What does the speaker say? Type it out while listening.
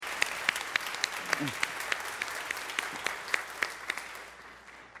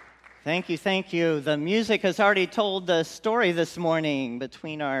Thank you, thank you. The music has already told the story this morning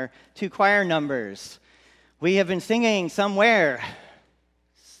between our two choir numbers. We have been singing somewhere,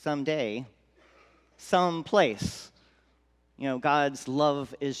 someday, someplace. You know, God's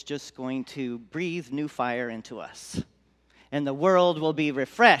love is just going to breathe new fire into us. And the world will be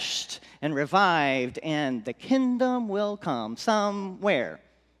refreshed and revived, and the kingdom will come somewhere,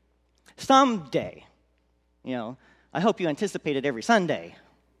 someday. You know, I hope you anticipate it every Sunday.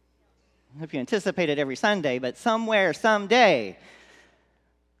 I hope you anticipate it every Sunday, but somewhere, someday,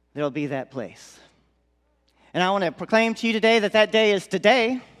 there'll be that place. And I want to proclaim to you today that that day is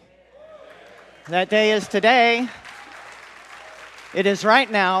today. That day is today. It is right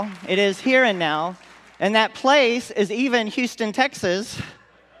now. It is here and now. And that place is even Houston, Texas.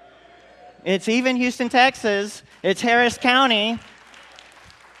 It's even Houston, Texas. It's Harris County.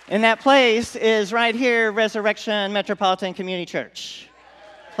 And that place is right here, Resurrection Metropolitan Community Church.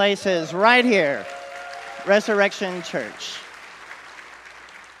 Place is right here, Resurrection Church.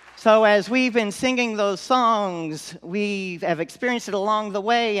 So as we've been singing those songs, we have experienced it along the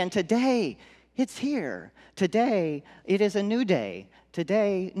way, and today, it's here. Today, it is a new day.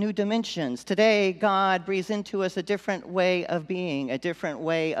 Today, new dimensions. Today, God breathes into us a different way of being, a different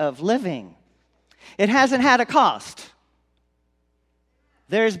way of living. It hasn't had a cost.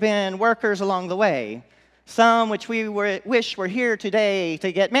 There's been workers along the way. Some which we wish were here today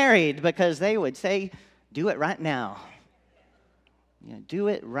to get married because they would say, do it right now. You know, do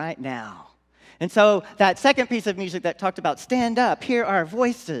it right now. And so that second piece of music that talked about stand up, hear our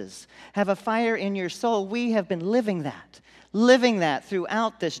voices, have a fire in your soul. We have been living that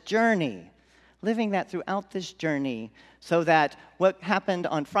throughout this journey, so that what happened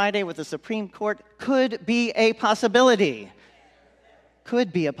on Friday with the Supreme Court could be a possibility.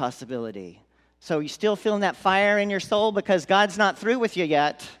 Could be a possibility. So you still feeling that fire in your soul because God's not through with you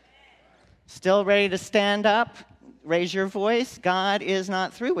yet? Still ready to stand up? Raise your voice. God is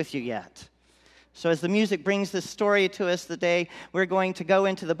not through with you yet. So as the music brings this story to us today, we're going to go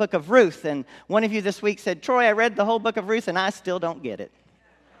into the book of Ruth. And one of you this week said, Troy, I read the whole book of Ruth and I still don't get it.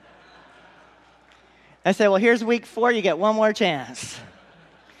 I said, well, here's week 4. You get one more chance.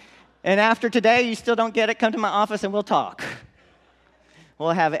 And after today, you still don't get it, come to my office and we'll talk. We'll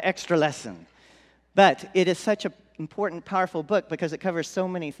have an extra lesson. But it is such an important, powerful book because it covers so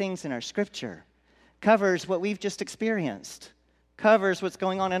many things in our scripture. Covers what we've just experienced. Covers what's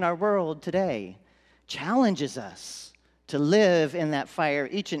going on in our world today. Challenges us to live in that fire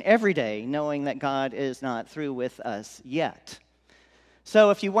each and every day, knowing that God is not through with us yet.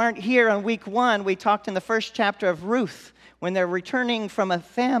 So if you weren't here on week 1, we talked in the first chapter of Ruth when they're returning from a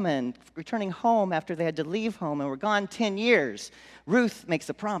famine, returning home after they had to leave home and were gone 10 years. Ruth makes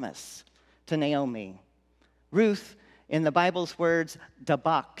a promise to Naomi. Ruth, in the Bible's words,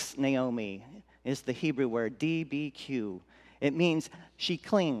 dabaks Naomi, is the Hebrew word, DBQ. It means she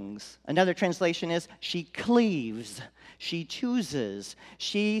clings. Another translation is she cleaves. She chooses.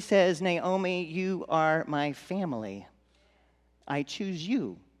 She says, Naomi, you are my family. I choose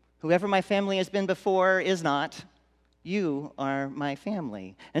you. Whoever my family has been before is not. You are my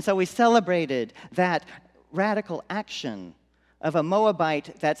family. And so we celebrated that radical action of a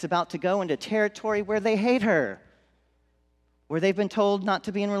Moabite that's about to go into territory where they hate her, where they've been told not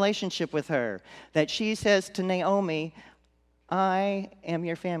to be in relationship with her, that she says to Naomi, I am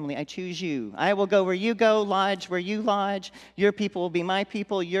your family. I choose you. I will go where you go, lodge where you lodge. Your people will be my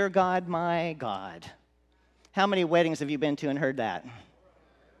people, your God, my God. How many weddings have you been to and heard that?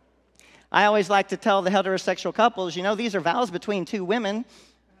 I always like to tell the heterosexual couples, you know, these are vows between two women.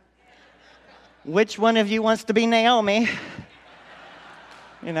 Which one of you wants to be Naomi?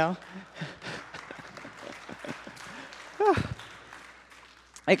 You know?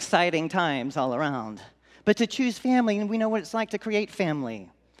 Exciting times all around. But to choose family, and we know what it's like to create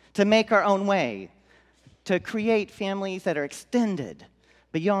family, to make our own way, to create families that are extended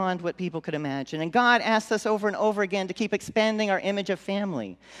beyond what people could imagine. And God asks us over and over again to keep expanding our image of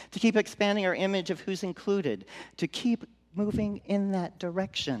family, to keep expanding our image of who's included, to keep moving in that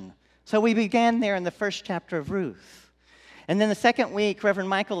direction. So we began there in the first chapter of Ruth. And then the second week, Reverend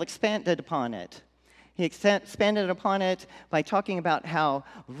Michael expanded upon it. He expanded upon it by talking about how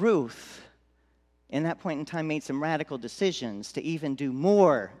Ruth, in that point in time, made some radical decisions to even do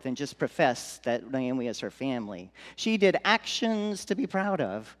more than just profess that Naomi is her family. She did actions to be proud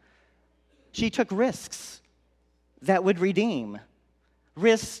of. She took risks that would redeem.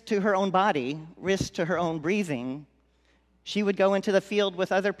 Risks to her own body, risks to her own breathing. She would go into the field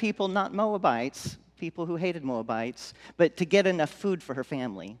with other people, not Moabites, people who hated Moabites, but to get enough food for her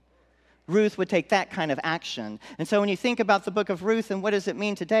family. Ruth would take that kind of action. And so when you think about the book of Ruth and what does it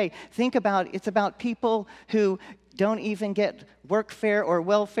mean today, think about it's about people who don't even get workfare or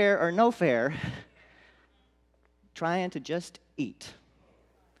welfare or no fare, trying to just eat.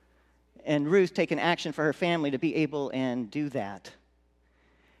 And Ruth taking action for her family to be able and do that.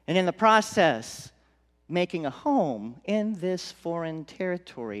 And in the process, making a home in this foreign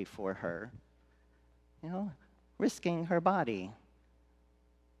territory for her, risking her body.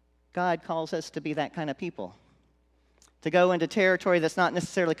 God calls us to be that kind of people, to go into territory that's not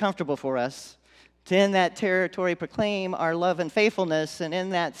necessarily comfortable for us, to in that territory proclaim our love and faithfulness, and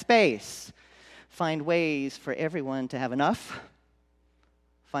in that space find ways for everyone to have enough,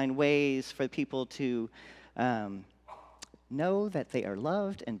 find ways for people to know that they are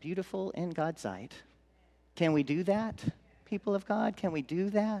loved and beautiful in God's sight. Can we do that, people of God? Can we do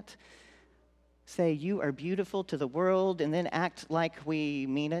that? Say, you are beautiful to the world, and then act like we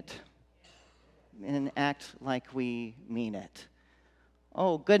mean it. And act like we mean it.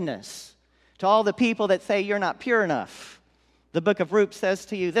 Oh, goodness. To all the people that say you're not pure enough, the book of Ruth says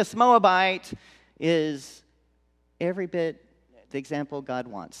to you, this Moabite is every bit the example God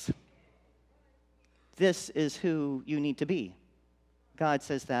wants. This is who you need to be. God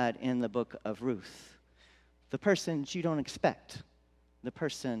says that in the book of Ruth. The persons you don't expect. The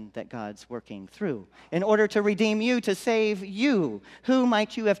person that God's working through in order to redeem you, to save you. Who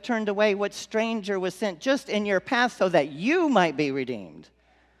might you have turned away? What stranger was sent just in your path so that you might be redeemed,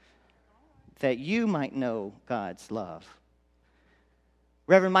 that you might know God's love?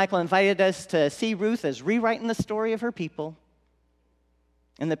 Reverend Michael invited us to see Ruth as rewriting the story of her people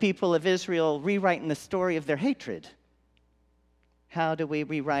and the people of Israel rewriting the story of their hatred. How do we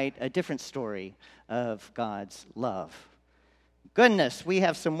rewrite a different story of God's love? Goodness, we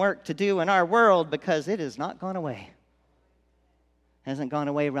have some work to do in our world because it has not gone away. Hasn't gone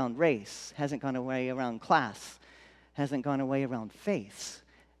away around race, hasn't gone away around class, hasn't gone away around faiths,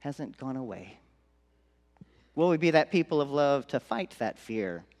 hasn't gone away. Will we be that people of love to fight that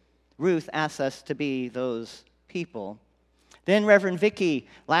fear? Ruth asks us to be those people. Then Reverend Vicky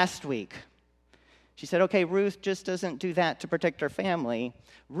last week, she said, okay, Ruth just doesn't do that to protect her family.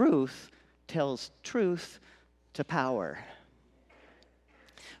 Ruth tells truth to power.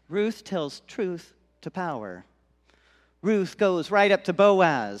 Ruth tells truth to power. Ruth goes right up to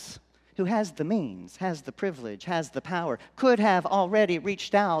Boaz, who has the means, has the privilege, has the power, could have already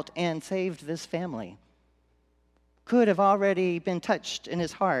reached out and saved this family, could have already been touched in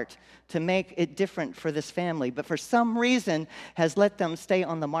his heart to make it different for this family, but for some reason has let them stay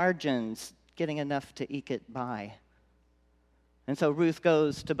on the margins, getting enough to eke it by. And so Ruth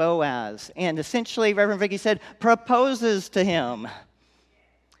goes to Boaz, and essentially, Reverend Vicky said, proposes to him.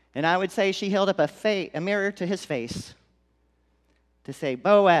 And I would say she held up a mirror to his face to say,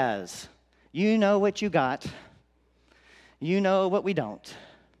 Boaz, you know what you got. You know what we don't.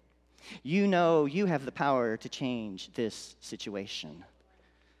 You know you have the power to change this situation.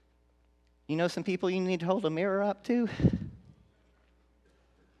 You know some people you need to hold a mirror up to?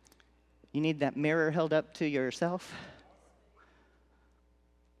 You need that mirror held up to yourself,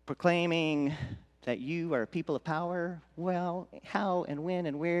 proclaiming that you are a people of power. Well, how and when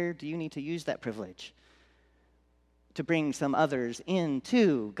and where do you need to use that privilege to bring some others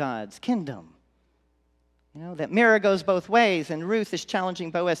into God's kingdom? That mirror goes both ways, and Ruth is challenging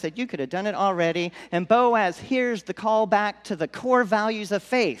Boaz, said, you could have done it already. And Boaz hears the call back to the core values of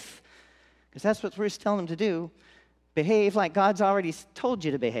faith, because that's what Ruth's telling him to do. Behave like God's already told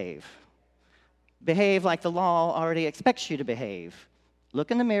you to behave. Behave like the law already expects you to behave.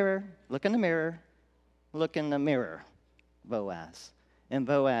 Look in the mirror, look in the mirror, look in the mirror, Boaz. And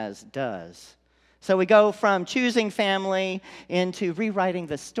Boaz does. So we go from choosing family into rewriting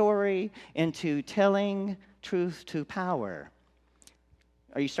the story, into telling truth to power.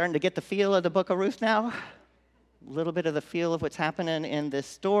 Are you starting to get the feel of the book of Ruth now? A little bit of the feel of what's happening in this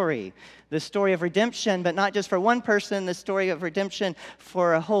story. The story of redemption, but not just for one person, the story of redemption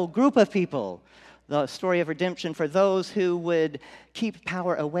for a whole group of people. The story of redemption for those who would keep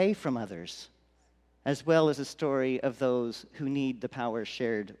power away from others, as well as a story of those who need the power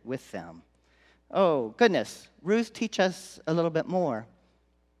shared with them. Oh, goodness. Ruth, teach us a little bit more.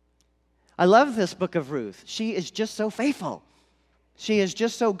 I love this book of Ruth. She is just so faithful. She is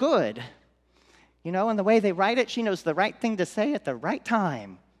just so good. And the way they write it, she knows the right thing to say at the right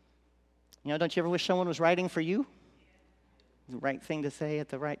time. Don't you ever wish someone was writing for you? The right thing to say at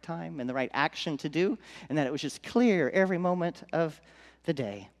the right time and the right action to do, and that it was just clear every moment of the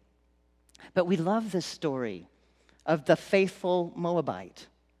day. But we love this story of the faithful Moabite.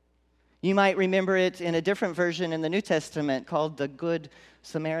 You might remember it in a different version in the New Testament called the Good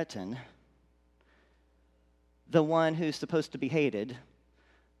Samaritan. The one who's supposed to be hated,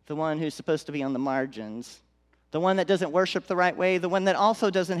 the one who's supposed to be on the margins, the one that doesn't worship the right way, the one that also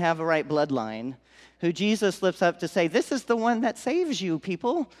doesn't have a right bloodline, who Jesus lifts up to say, this is the one that saves you,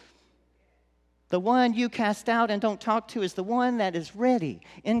 people. The one you cast out and don't talk to is the one that is ready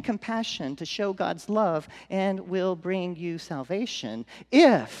in compassion to show God's love and will bring you salvation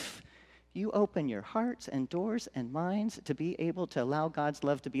if you open your hearts and doors and minds to be able to allow God's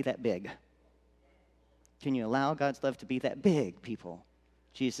love to be that big. Can you allow God's love to be that big, people?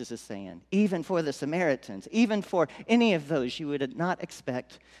 Jesus is saying, even for the Samaritans, even for any of those you would not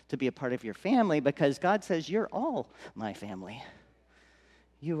expect to be a part of your family, because God says, you're all my family.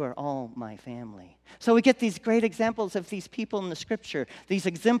 You are all my family. So we get these great examples of these people in the Scripture, these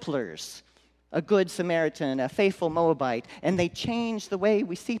exemplars, a good Samaritan, a faithful Moabite, and they change the way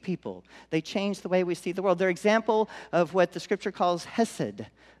we see people. They change the way we see the world. They're example of what the Scripture calls hesed,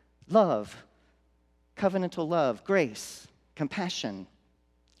 love, covenantal love, grace, compassion,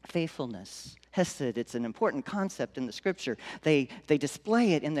 faithfulness. Hesed, it's an important concept in the Scripture. They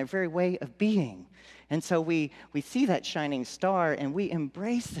display it in their very way of being. And so we see that shining star and we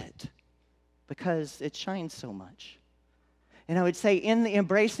embrace it because it shines so much. And I would say in the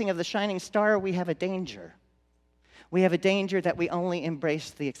embracing of the shining star, we have a danger. We have a danger that we only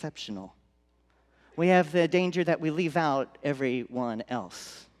embrace the exceptional. We have the danger that we leave out everyone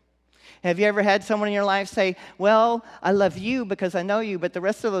else. Have you ever had someone in your life say, well, I love you because I know you, but the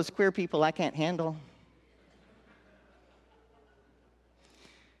rest of those queer people I can't handle?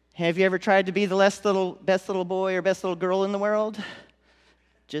 Have you ever tried to be the best little boy or best little girl in the world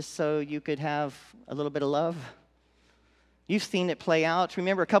just so you could have a little bit of love? You've seen it play out.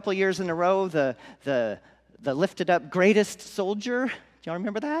 Remember a couple of years in a row, the lifted up greatest soldier? Do y'all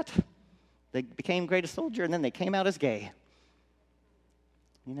remember that? They became greatest soldier and then they came out as gay.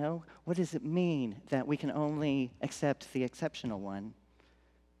 You know, what does it mean that we can only accept the exceptional one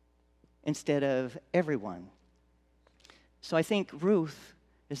instead of everyone? So I think Ruth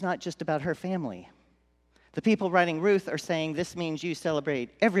is not just about her family. The people writing Ruth are saying this means you celebrate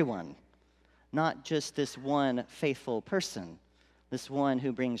everyone, not just this one faithful person, this one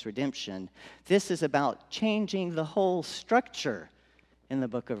who brings redemption. This is about changing the whole structure in the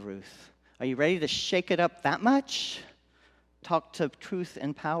book of Ruth. Are you ready to shake it up that much? Talk to truth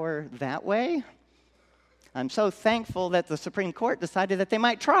and power that way? I'm so thankful that the Supreme Court decided that they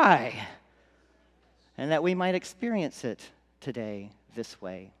might try and that we might experience it today this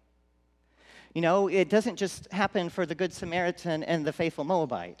way. You know, it doesn't just happen for the Good Samaritan and the faithful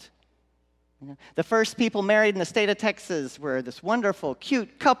Moabite. You know, the first people married in the state of Texas were this wonderful,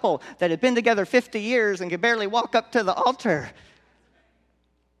 cute couple that had been together 50 years and could barely walk up to the altar.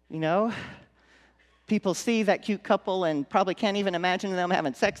 You know, people see that cute couple and probably can't even imagine them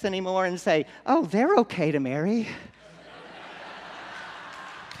having sex anymore and say, oh, they're okay to marry.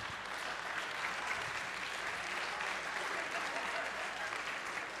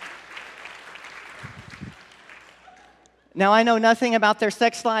 Now, I know nothing about their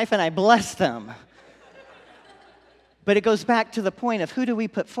sex life, and I bless them. But it goes back to the point of who do we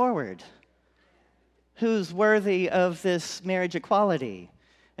put forward? Who's worthy of this marriage equality?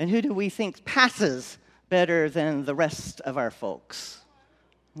 And who do we think passes better than the rest of our folks?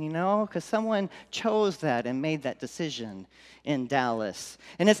 You know, because someone chose that and made that decision in Dallas.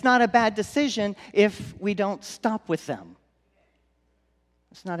 And it's not a bad decision if we don't stop with them.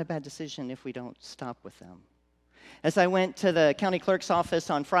 It's not a bad decision if we don't stop with them. As I went to the county clerk's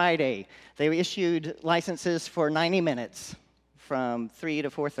office on Friday, they issued licenses for 90 minutes from 3 to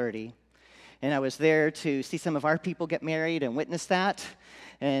 4:30. And I was there to see some of our people get married and witness that.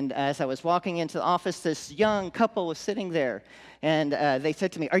 And as I was walking into the office, this young couple was sitting there. And they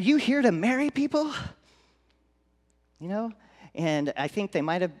said to me, are you here to marry people? You know? And I think they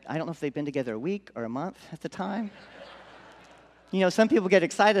might have, I don't know if they've been together a week or a month at the time. You know, some people get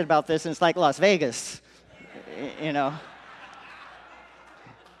excited about this, and it's like Las Vegas. You know.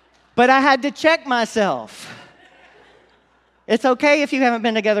 But I had to check myself. It's okay if you haven't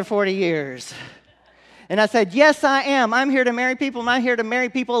been together 40 years. And I said, yes, I am. I'm here to marry people, and I'm here to marry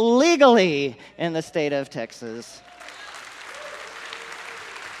people legally in the state of Texas.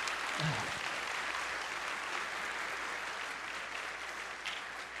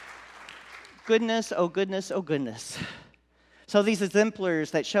 Goodness, oh goodness, oh goodness. So these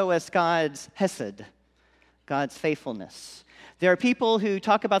exemplars that show us God's hesed, God's faithfulness. There are people who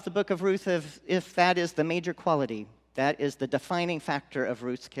talk about the book of Ruth if that is the major quality. That is the defining factor of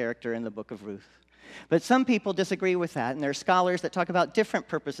Ruth's character in the book of Ruth. But some people disagree with that, and there are scholars that talk about different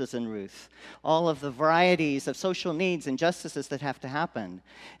purposes in Ruth, all of the varieties of social needs and justices that have to happen.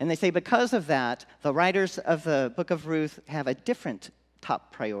 And they say because of that, the writers of the book of Ruth have a different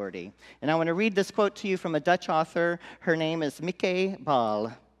top priority. And I want to read this quote to you from a Dutch author. Her name is Mieke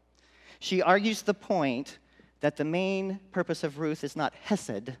Bal. She argues the point that the main purpose of Ruth is not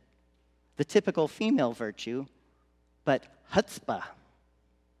hesed, the typical female virtue, but chutzpah,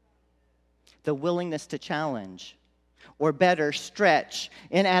 the willingness to challenge, or better, stretch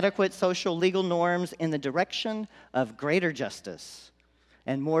inadequate social legal norms in the direction of greater justice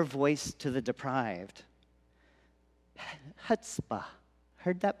and more voice to the deprived. Chutzpah.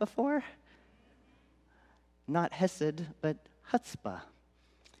 Heard that before? Not hesed, but chutzpah.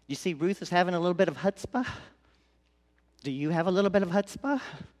 You see, Ruth is having a little bit of chutzpah. Do you have a little bit of chutzpah?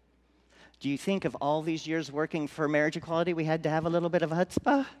 Do you think of all these years working for marriage equality, we had to have a little bit of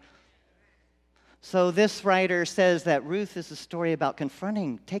chutzpah? So this writer says that Ruth is a story about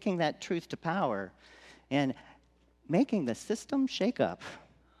confronting, taking that truth to power, and making the system shake up,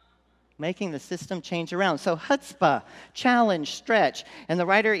 making the system change around. So chutzpah, challenge, stretch. And the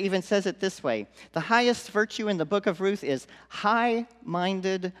writer even says it this way: the highest virtue in the book of Ruth is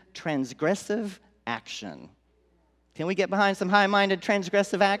high-minded, transgressive action. Can we get behind some high-minded,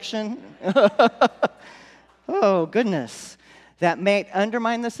 transgressive action? Oh, goodness. That may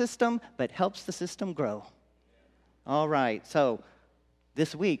undermine the system, but helps the system grow. All right, so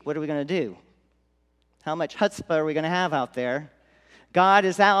this week, what are we going to do? How much chutzpah are we going to have out there? God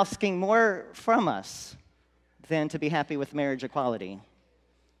is asking more from us than to be happy with marriage equality.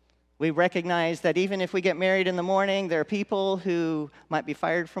 We recognize that even if we get married in the morning, there are people who might be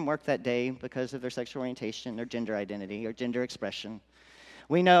fired from work that day because of their sexual orientation, their gender identity, or gender expression.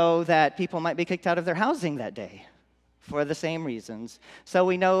 We know that people might be kicked out of their housing that day for the same reasons. So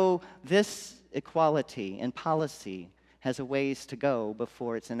we know this equality and policy has a ways to go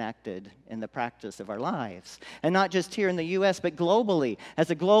before it's enacted in the practice of our lives. And not just here in the U.S., but globally. As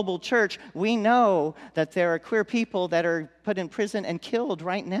a global church, we know that there are queer people that are put in prison and killed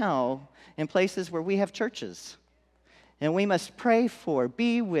right now in places where we have churches. And we must pray for,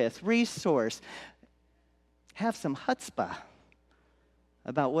 be with, resource, have some chutzpah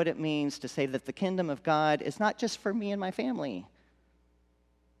about what it means to say that the kingdom of God is not just for me and my family.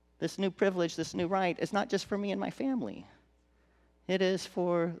 This new privilege, this new right is not just for me and my family. It is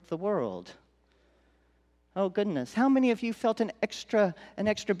for the world. Oh, goodness. How many of you felt an extra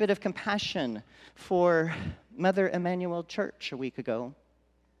bit of compassion for Mother Emanuel Church a week ago?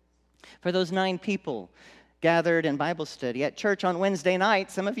 For those 9 people gathered in Bible study at church on Wednesday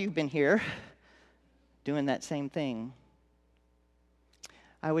night, some of you have been here doing that same thing.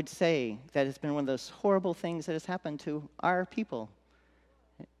 I would say that it's been one of those horrible things that has happened to our people.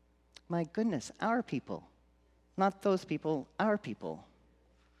 My goodness, our people. Not those people, our people.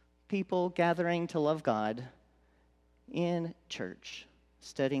 People gathering to love God in church,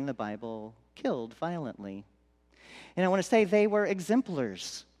 studying the Bible, killed violently. And I want to say they were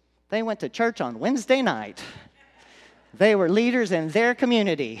exemplars. They went to church on Wednesday night. They were leaders in their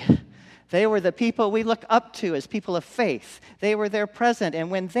community. They were the people we look up to as people of faith. They were there present, and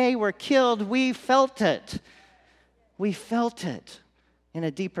when they were killed, we felt it. We felt it in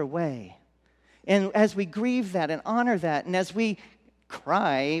a deeper way. And as we grieve that and honor that, and as we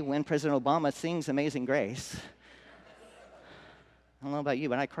cry when President Obama sings Amazing Grace, I don't know about you,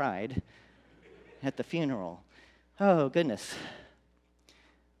 but I cried at the funeral. Oh, goodness.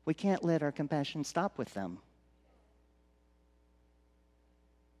 We can't let our compassion stop with them.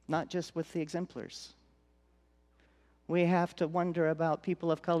 Not just with the exemplars. We have to wonder about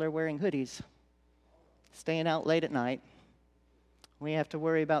people of color wearing hoodies, staying out late at night. We have to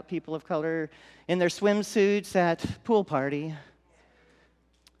worry about people of color in their swimsuits at pool party.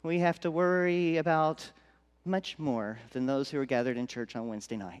 We have to worry about much more than those who are gathered in church on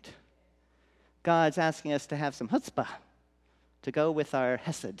Wednesday night. God's asking us to have some chutzpah to go with our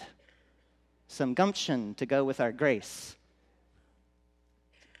hesed, some gumption to go with our grace.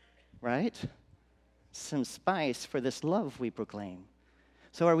 Right? Some spice for this love we proclaim.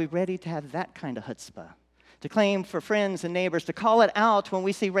 So are we ready to have that kind of chutzpah? To claim for friends and neighbors, to call it out when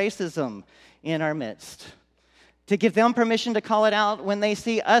we see racism in our midst. To give them permission to call it out when they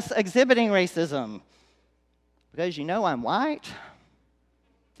see us exhibiting racism. Because you know I'm white.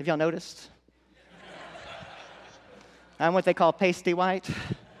 Have y'all noticed? I'm what they call pasty white.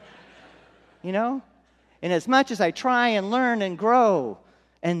 You know? And as much as I try and learn and grow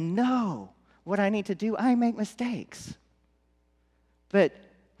and know what I need to do, I make mistakes. But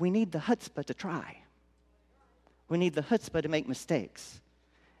we need the chutzpah to try. We need the chutzpah to make mistakes.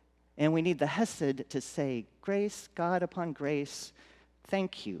 And we need the hesed to say, grace, God upon grace,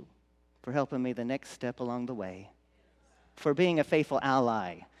 thank you for helping me the next step along the way, for being a faithful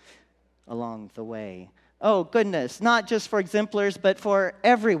ally along the way. Oh, goodness, not just for exemplars, but for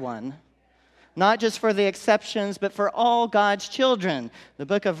everyone. Not just for the exceptions, but for all God's children. The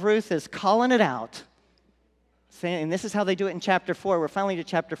book of Ruth is calling it out. And this is how they do it in chapter 4. We're finally to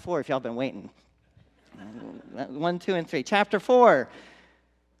chapter 4 if y'all been waiting. 1, 2, and 3. Chapter 4.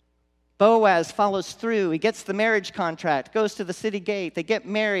 Boaz follows through. He gets the marriage contract, goes to the city gate. They get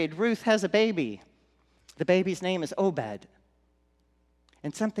married. Ruth has a baby. The baby's name is Obed.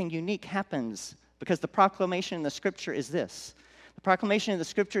 And something unique happens because the proclamation in the scripture is this. The proclamation in the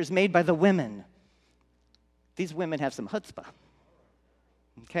scripture is made by the women. These women have some chutzpah.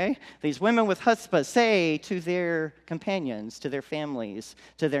 Okay? These women with chutzpah say to their companions, to their families,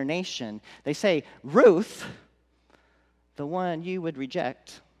 to their nation, they say, Ruth, the one you would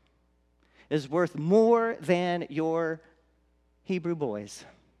reject, is worth more than your Hebrew boys,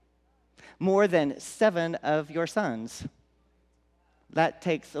 more than 7 of your sons. That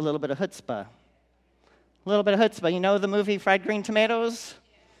takes a little bit of chutzpah. A little bit of chutzpah. You know the movie Fried Green Tomatoes?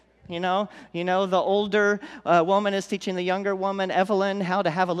 You know the older woman is teaching the younger woman, Evelyn, how to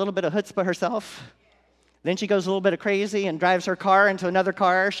have a little bit of chutzpah herself. Then she goes a little bit of crazy and drives her car into another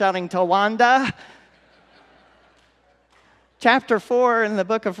car, shouting, Tawanda. Chapter 4 in the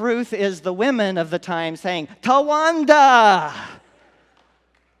book of Ruth is the women of the time saying, Tawanda!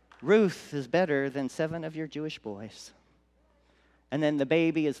 Ruth is better than 7 of your Jewish boys. And then the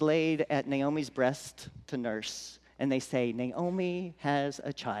baby is laid at Naomi's breast to nurse. And they say, Naomi has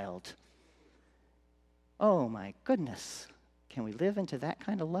a child. Oh my goodness. Can we live into that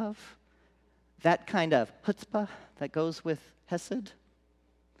kind of love? That kind of chutzpah that goes with hesed?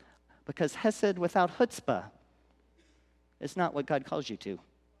 Because hesed without chutzpah is not what God calls you to.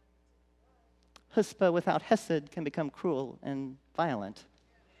 Chutzpah without hesed can become cruel and violent.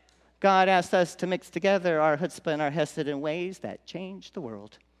 God asks us to mix together our chutzpah and our hesed in ways that change the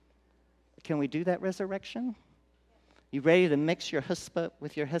world. Can we do that, resurrection? You ready to mix your chutzpah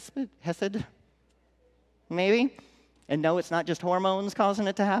with your hesed? Maybe? And no, it's not just hormones causing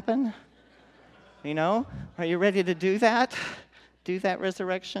it to happen? You know? Are you ready to do that? Do that,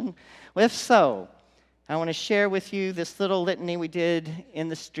 resurrection? Well, if so, I want to share with you this little litany we did in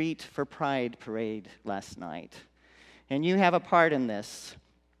the street for Pride Parade last night. And you have a part in this.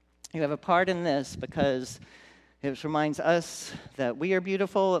 You have a part in this because it reminds us that we are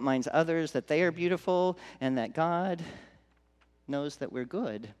beautiful. It reminds others that they are beautiful and that God knows that we're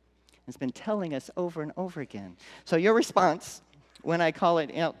good. It's been telling us over and over again. So your response when I call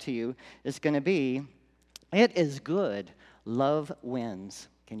it out to you is going to be, it is good, love wins.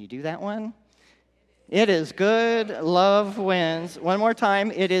 Can you do that one? It is good, love wins. One more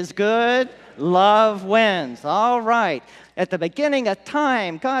time. It is good, love wins. All right. At the beginning of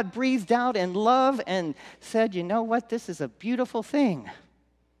time, God breathed out in love and said, you know what? This is a beautiful thing.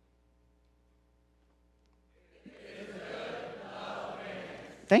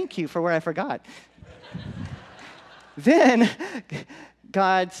 Thank you for where I forgot. Then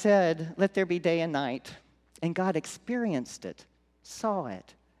God said, let there be day and night. And God experienced it, saw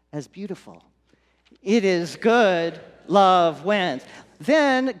it as beautiful. It is good, love wins.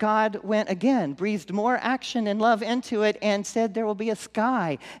 Then God went again, breathed more action and love into it, and said there will be a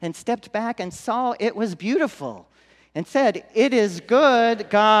sky, and stepped back and saw it was beautiful, and said, it is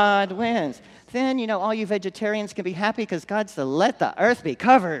good, God wins. Then, all you vegetarians can be happy because God said, let the earth be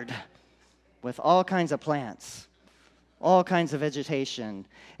covered with all kinds of plants, all kinds of vegetation.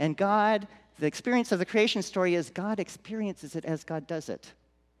 And God, the experience of the creation story is God experiences it as God does it.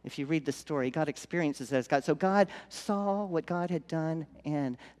 If you read the story, God experiences it as God. So God saw what God had done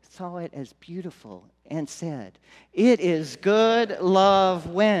and saw it as beautiful and said, it is good, love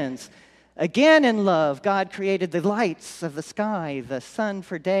wins. Again in love, God created the lights of the sky, the sun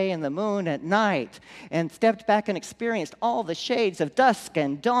for day and the moon at night, and stepped back and experienced all the shades of dusk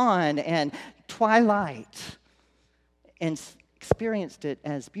and dawn and twilight, and experienced it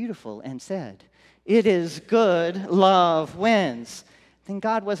as beautiful and said, it is good, love wins. Then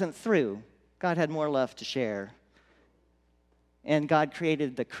God wasn't through. God had more love to share. And God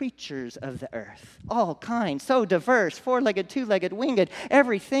created the creatures of the earth, all kinds, so diverse, 4-legged, 2-legged, winged,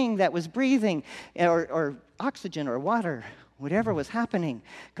 everything that was breathing, or oxygen or water, whatever was happening,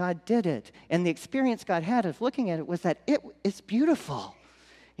 God did it. And the experience God had of looking at it was that it's beautiful.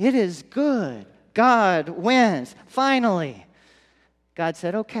 It is good. God wins. Finally, God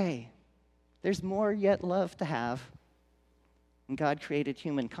said, okay, there's more yet love to have. And God created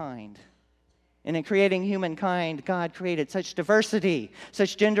humankind. And in creating humankind, God created such diversity,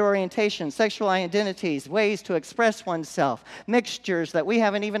 such gender orientation, sexual identities, ways to express oneself, mixtures that we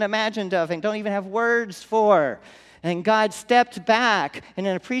haven't even imagined of and don't even have words for. And God stepped back, and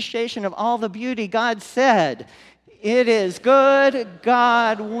in appreciation of all the beauty, God said, "It is good,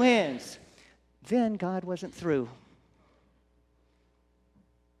 God wins." Then God wasn't through.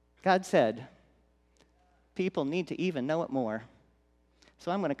 God said, people need to even know it more.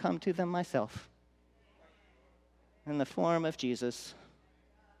 So I'm going to come to them myself in the form of Jesus.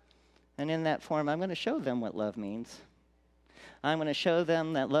 And in that form, I'm going to show them what love means. I'm going to show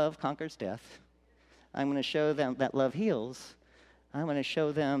them that love conquers death. I'm going to show them that love heals. I'm going to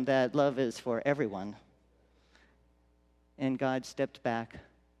show them that love is for everyone. And God stepped back,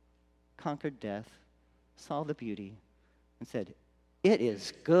 conquered death, saw the beauty, and said, "It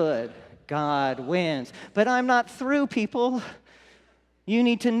is good. God wins." But I'm not through, people. You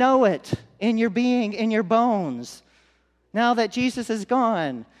need to know it in your being, in your bones. Now that Jesus is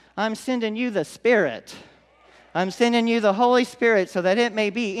gone, I'm sending you the Spirit. I'm sending you the Holy Spirit so that it may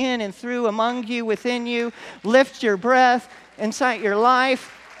be in and through, among you, within you. Lift your breath, incite your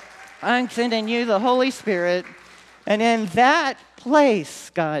life. I'm sending you the Holy Spirit. And in that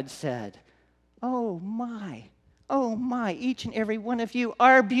place, God said, oh my, each and every one of you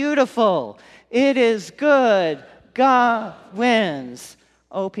are beautiful. It is good. God wins.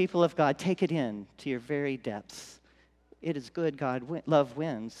 Oh, people of God, take it in to your very depths. It is good, love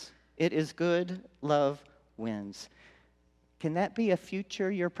wins. It is good, love wins. Can that be a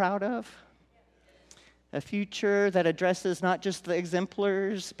future you're proud of? A future that addresses not just the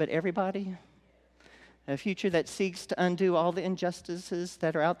exemplars, but everybody? A future that seeks to undo all the injustices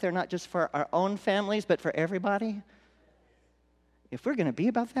that are out there, not just for our own families, but for everybody? If we're going to be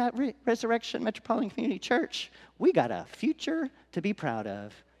about that, Resurrection Metropolitan Community Church, we got a future to be proud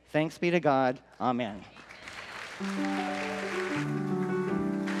of. Thanks be to God. Amen.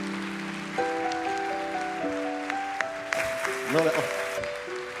 No,